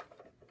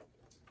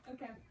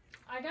 Okay.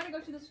 I gotta go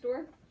to the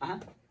store, Uh-huh.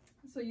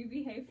 so you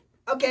behave.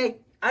 Okay,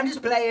 I'm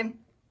just playing.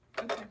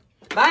 Okay.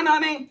 Bye,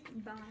 Mommy.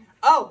 Bye.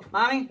 Oh,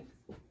 Mommy,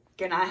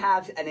 can I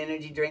have an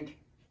energy drink?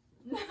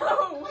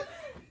 No!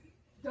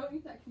 Don't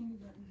eat that candy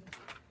button.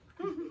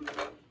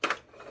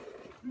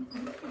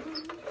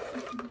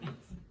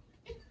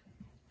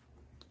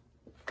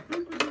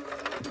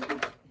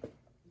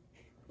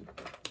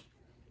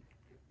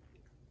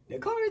 The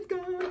car is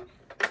gone.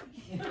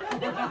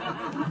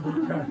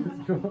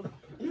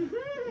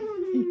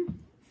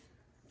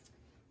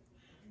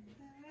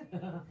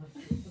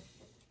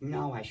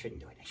 No, I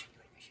shouldn't do it. I shouldn't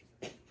do it. I shouldn't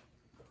do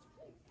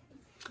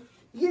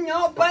it. You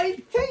know, but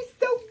it tastes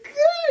so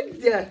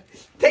good.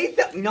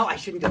 Tastes so... No, I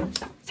shouldn't do it.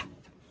 Stop, stop.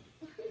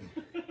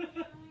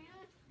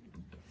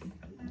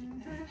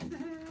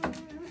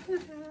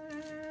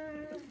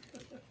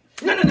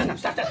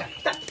 stop.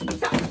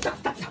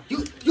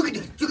 You can do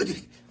it. You can do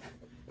it.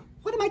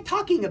 What am I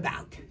talking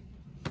about?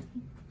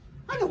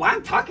 I don't know why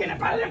I'm talking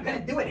about it. I'm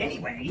gonna do it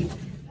anyway.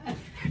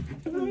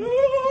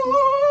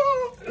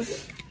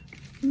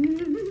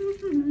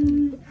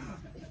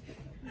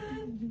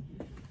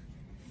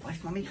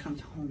 Once mommy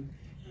comes home,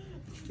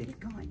 get it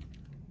going.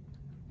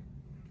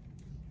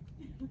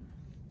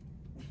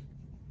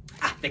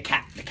 Ah, the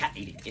cat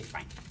ate it. It's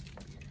fine.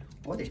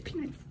 Oh, there's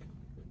peanuts.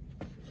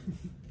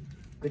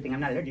 Good thing I'm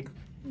not allergic.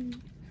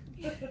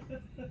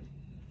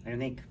 I don't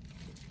think.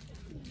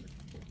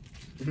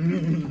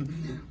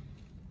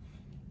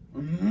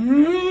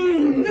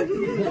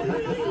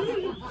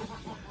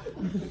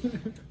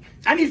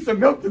 I need some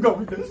milk to go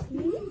with this.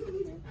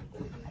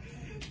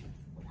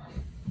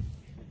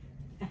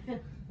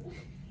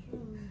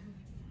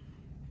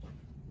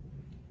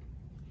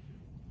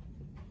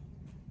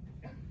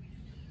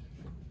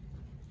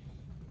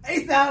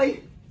 Hey,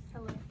 Sally.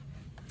 Hello.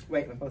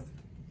 Wait, my post.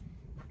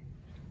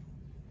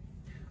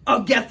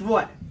 Oh, guess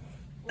what?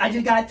 I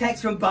just got a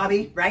text from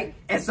Bobby, right?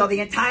 And so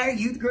the entire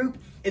youth group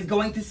is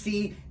going to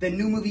see the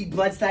new movie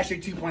Blood Slasher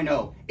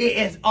 2.0. It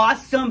is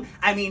awesome.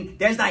 I mean,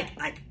 there's like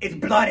it's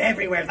blood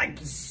everywhere. It's like,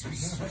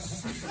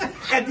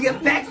 and the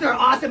effects are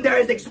awesome. There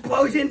is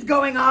explosions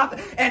going off,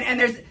 and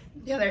there's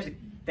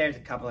a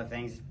couple of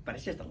things, but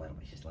it's just a little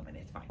bit. It's just a little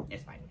bit. It's fine.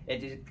 It's fine.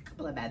 It's just a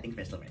couple of bad things,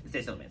 but it's a little bit. It's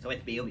just a little bit. So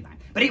it'll be fine.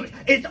 But anyways,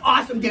 it's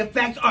awesome. The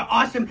effects are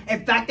awesome.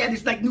 In fact, they have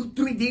this like new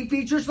 3D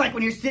features. Like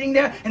when you're sitting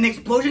there and the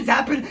explosions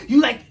happen,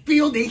 you like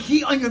feel the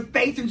heat on your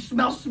face and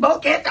smell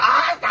smoke. It's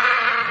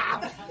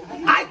awesome.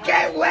 I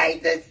can't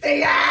wait to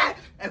see it.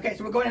 Okay,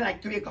 so we're going at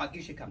like 3 o'clock.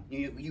 You should come.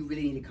 You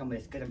really need to come with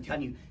us because I'm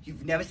telling you,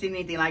 you've never seen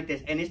anything like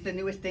this. And it's the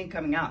newest thing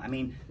coming out. I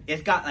mean,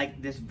 it's got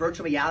like this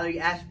virtual reality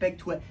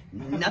aspect to it.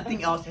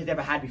 Nothing else has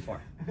ever had before.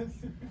 No,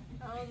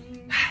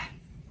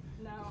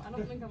 I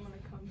don't think I'm gonna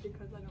come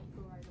because I don't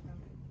feel right about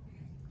it.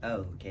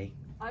 Oh, okay.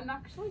 I'm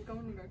actually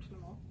going to go to the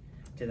mall.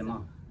 To the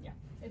mall. Yeah.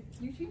 If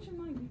you change your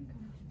mind, you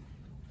can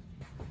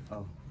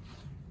come.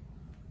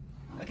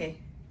 Oh. Okay.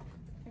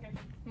 Okay.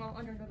 Well,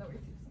 I'm gonna go that way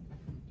too.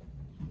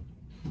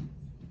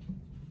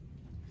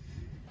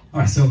 All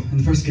right, so in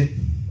the first skit,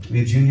 we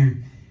have Junior,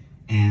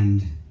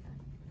 and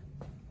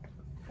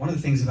one of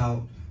the things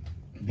about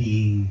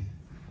being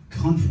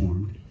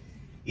conformed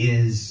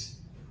is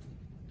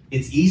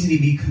it's easy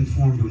to be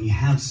conformed when you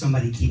have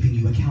somebody keeping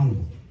you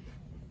accountable.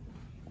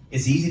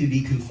 It's easy to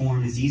be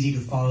conformed, it's easy to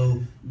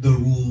follow the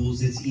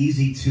rules, it's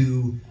easy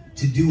to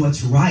do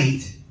what's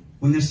right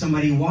when there's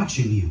somebody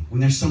watching you, when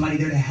there's somebody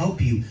there to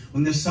help you,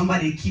 when there's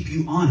somebody to keep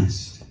you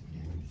honest.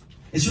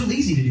 It's really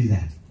easy to do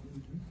that.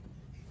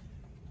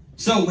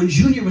 So when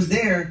Junior was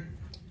there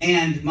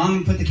and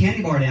Mommy put the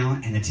candy bar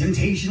down and the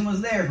temptation was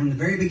there from the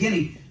very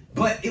beginning,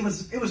 but it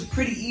was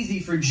pretty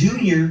easy for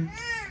Junior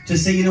to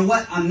say, you know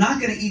what, I'm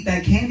not going to eat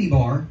that candy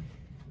bar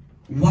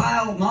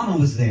while Mama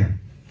was there.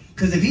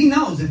 Because if he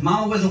knows if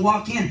Mama was to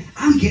walk in,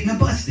 I'm getting a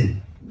busted.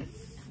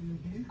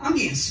 I'm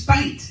getting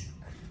spanked.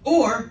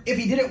 Or if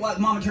he did it while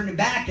Mama turned it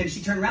back and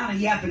she turned around and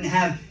he happened to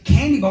have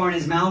candy bar in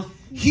his mouth,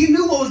 he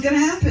knew what was going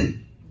to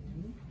happen.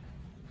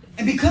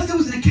 And because there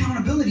was an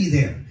accountability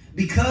there,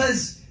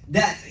 because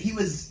that he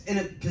was in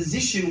a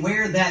position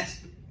where that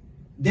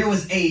there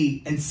was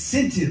a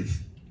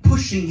incentive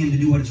pushing him to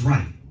do what is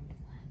right,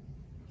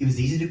 it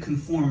was easy to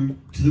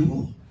conform to the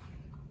rule.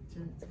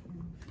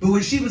 But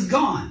when she was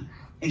gone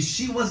and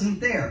she wasn't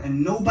there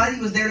and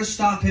nobody was there to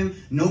stop him,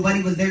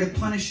 nobody was there to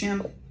punish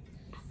him,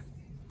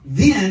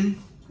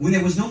 then when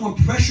there was no more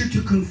pressure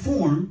to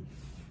conform,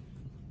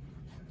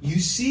 you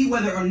see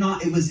whether or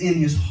not it was in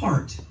his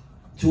heart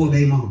to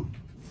obey Mom.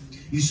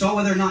 You saw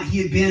whether or not he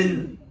had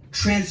been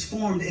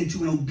transformed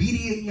into an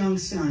obedient young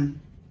son.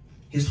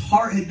 His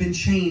heart had been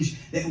changed,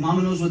 that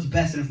Mama knows what's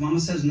best, and if Mama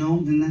says no,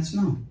 then that's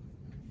no.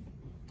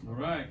 All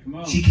right, come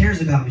on. She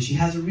cares about me. She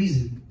has a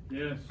reason.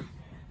 Yes.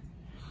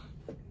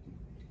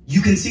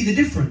 You can see the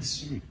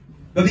difference.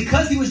 But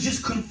because he was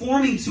just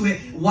conforming to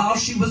it while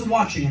she was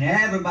watching, and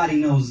everybody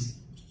knows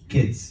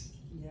kids.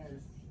 Yes.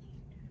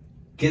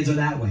 Kids are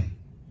that way.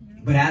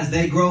 But as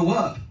they grow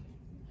up,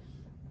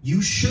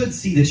 you should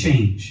see the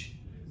change.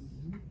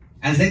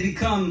 As they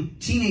become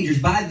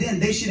teenagers, by then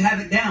they should have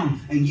it down.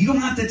 And you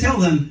don't have to tell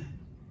them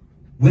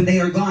when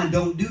they are gone,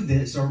 don't do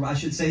this. Or I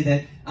should say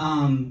that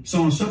so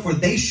on and so forth.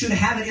 They should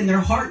have it in their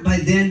heart by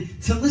then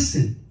to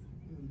listen,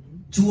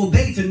 to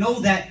obey, to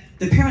know that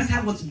the parents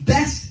have what's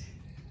best,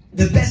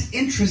 the best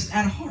interest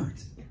at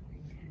heart.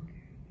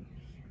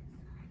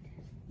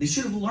 They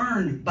should have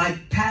learned by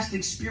past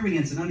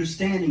experience and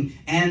understanding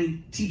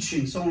and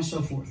teaching, so on and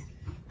so forth.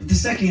 But the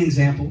second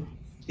example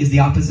is the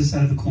opposite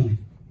side of the coin.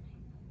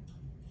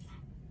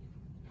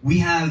 We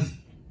have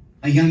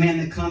a young man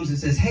that comes and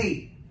says,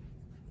 hey,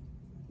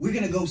 we're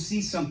going to go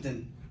see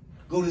something.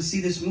 Go to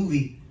see this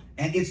movie.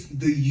 And it's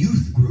the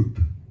youth group.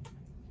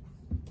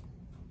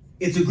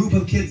 It's a group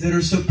of kids that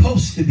are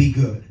supposed to be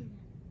good.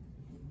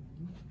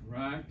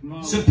 Right, come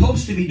on.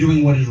 Supposed to be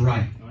doing what is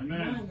right.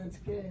 Amen. That's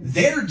good.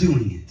 They're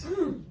doing it.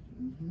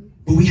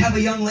 But we have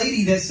a young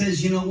lady that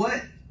says, you know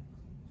what?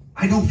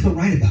 I don't feel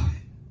right about it.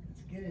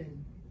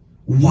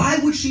 Why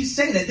would she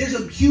say that? There's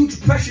a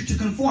huge pressure to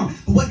conform.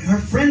 What, her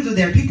friends are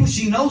there, people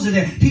she knows are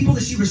there, people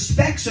that she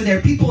respects are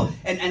there, people,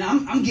 and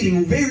I'm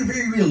getting very,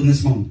 very real in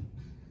this moment.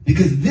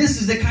 Because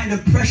this is the kind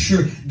of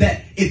pressure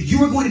that if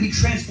you are going to be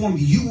transformed,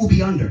 you will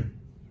be under.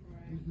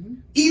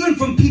 Even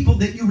from people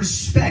that you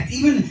respect,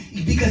 even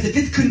because if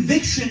it's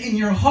conviction in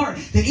your heart,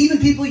 then even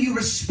people you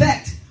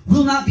respect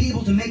will not be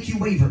able to make you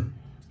waver.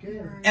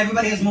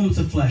 Everybody has moments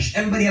of flesh.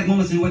 Everybody has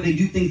moments in where they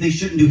do things they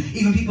shouldn't do.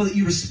 Even people that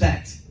you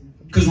respect.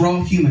 Because we're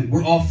all human.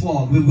 We're all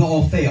flawed. We will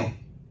all fail.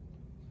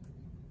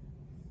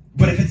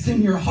 But if it's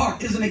in your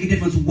heart, it doesn't make a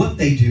difference what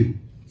they do.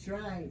 That's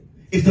right.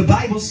 If the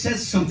Bible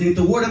says something, if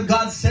the Word of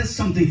God says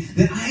something,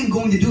 then I'm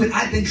going to do it.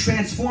 I've been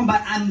transformed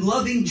by, I'm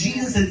loving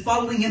Jesus and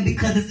following Him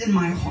because it's in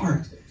my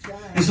heart. That's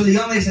right. And so the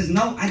young lady says,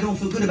 no, I don't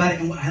feel good about it.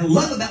 And what I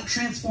love about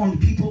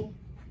transformed people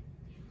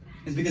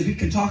is because we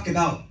can talk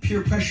about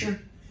peer pressure,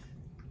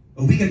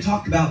 or we can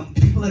talk about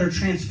people that are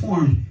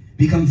transformed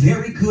become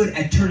very good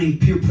at turning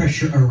peer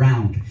pressure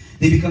around.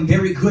 They become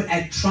very good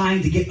at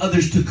trying to get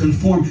others to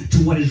conform to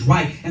what is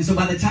right. And so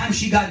by the time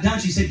she got done,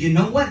 she said, you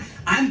know what?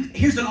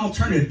 Here's an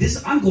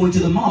alternative. I'm going to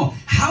the mall.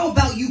 How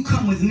about you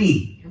come with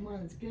me? Come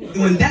on, it's good.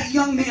 When that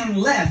young man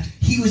left,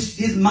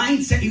 his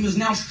mindset, he was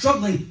now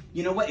struggling.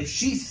 You know what? If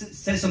she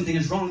says something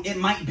is wrong, it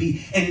might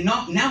be. And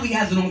now he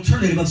has an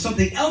alternative of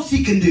something else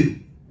he can do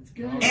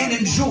and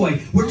enjoy.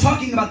 We're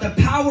talking about the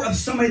power of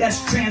somebody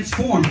that's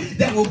transformed,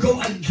 that will go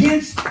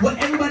against what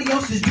everybody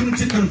else is doing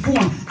to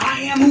conform.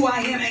 I am who I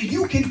am, and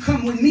you can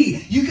come with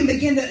me. You can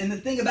begin to, and the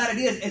thing about it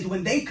is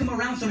when they come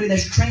around somebody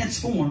that's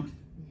transformed,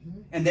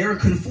 and they're a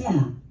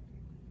conformer,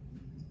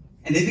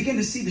 and they begin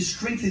to see the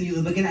strength in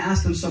you, they begin to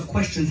ask themselves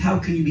questions. How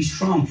can you be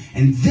strong?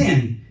 And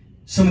then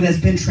someone that's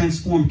been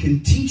transformed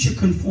can teach a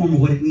conformer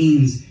what it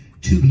means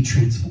to be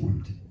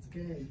transformed.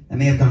 That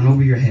may have gone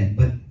over your head,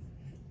 but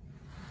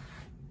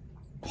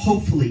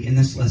hopefully in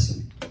this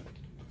lesson,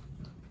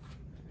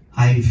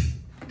 I've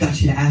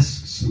got you to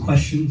ask some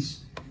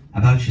questions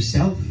about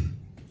yourself,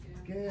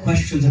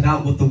 questions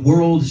about what the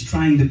world is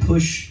trying to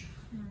push,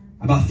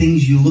 about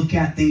things you look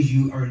at, things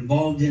you are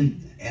involved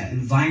in,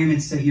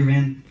 environments that you're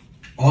in,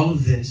 all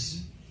of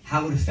this,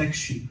 how it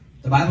affects you.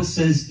 The Bible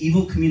says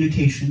evil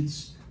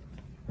communications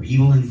or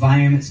evil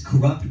environments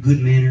corrupt good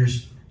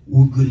manners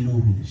or good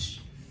morals.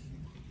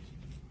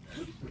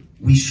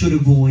 We should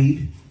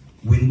avoid,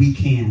 when we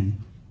can,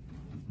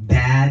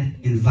 bad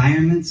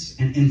environments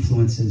and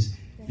influences,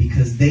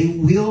 because they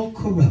will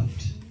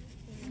corrupt.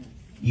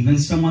 Even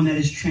someone that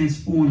is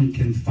transformed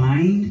can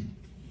find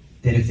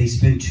that if they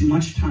spend too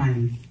much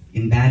time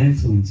in bad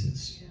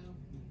influences,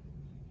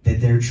 that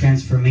their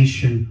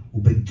transformation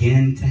will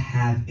begin to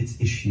have its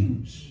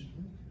issues.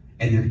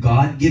 And their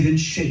God-given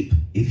shape,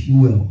 if you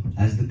will,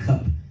 as the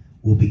cup,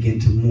 will begin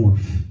to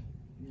morph.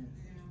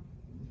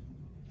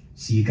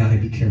 So you got to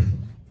be careful.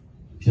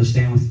 If you'll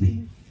stand with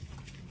me.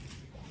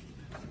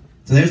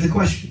 So there's the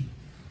question.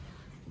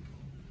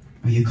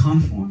 Are you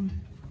conformed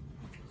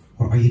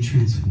or are you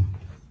transformed?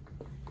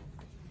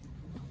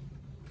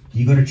 Do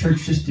you go to church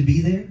just to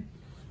be there?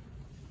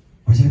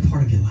 Or is it a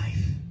part of your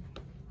life?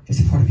 It's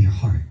a part of your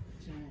heart.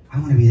 I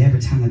want to be there every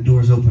time the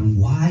doors open.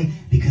 Why?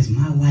 Because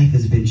my life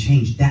has been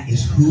changed. That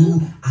is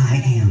who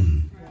I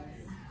am.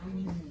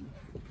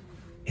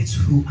 It's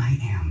who I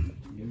am.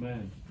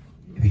 Amen.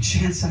 Every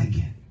chance I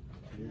get.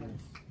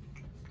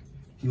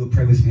 You will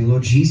pray with me.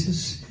 Lord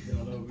Jesus,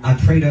 I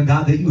pray to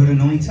God that you would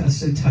anoint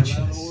us and touch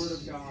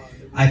us.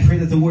 I pray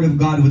that the word of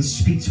God would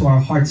speak to our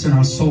hearts and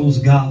our souls,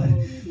 God.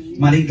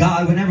 Mighty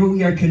God, whenever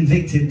we are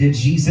convicted, that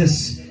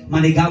Jesus,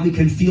 mighty God, we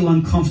can feel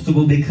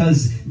uncomfortable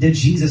because that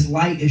Jesus'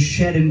 light is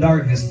shed in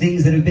darkness.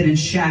 Things that have been in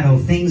shadow,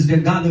 things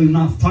that God that we've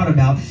not thought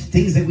about,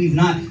 things that we've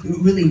not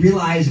really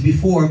realized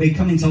before, be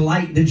coming to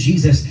light to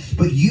Jesus.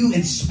 But you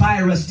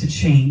inspire us to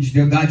change,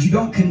 dear God. You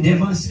don't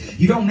condemn us.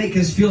 You don't make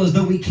us feel as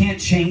though we can't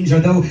change,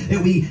 or though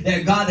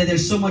that God, that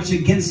there's so much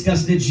against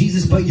us, that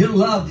Jesus. But your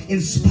love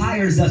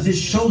inspires us. It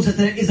shows us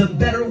that there is a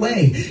better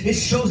way. It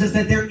shows us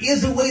that there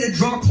is a way to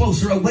draw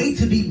closer, a way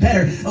to be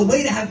better, a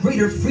way to have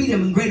greater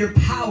freedom and greater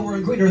power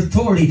and greater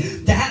authority.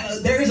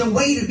 There is a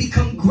way to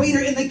become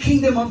greater in the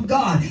kingdom of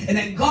God, and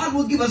that God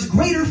will give us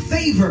greater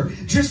favor,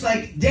 just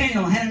like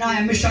Daniel,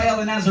 Hananiah, Mishael,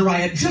 and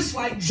Azariah, just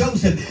like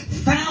Joseph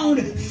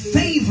found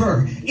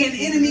favor in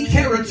enemy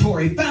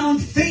territory,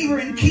 found favor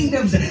in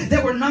kingdoms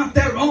that were not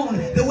their own.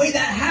 The way that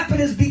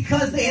happened is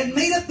because they had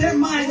made up their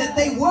mind that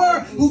they were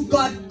who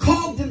God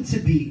called them to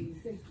be.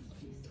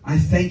 I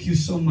thank you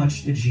so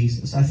much to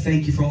Jesus. I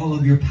thank you for all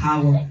of your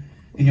power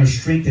and your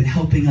strength in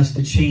helping us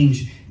to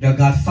change,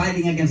 God,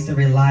 fighting against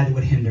every lie that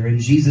would hinder. In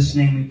Jesus'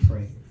 name we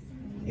pray.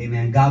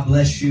 Amen. God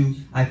bless you.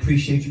 I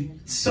appreciate you.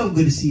 It's so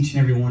good to see each and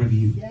every one of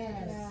you.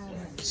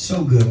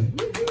 So good.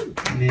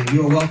 Amen.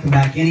 You are welcome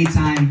back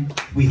anytime.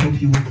 We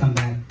hope you will come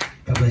back.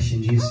 God bless you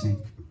in Jesus'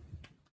 name.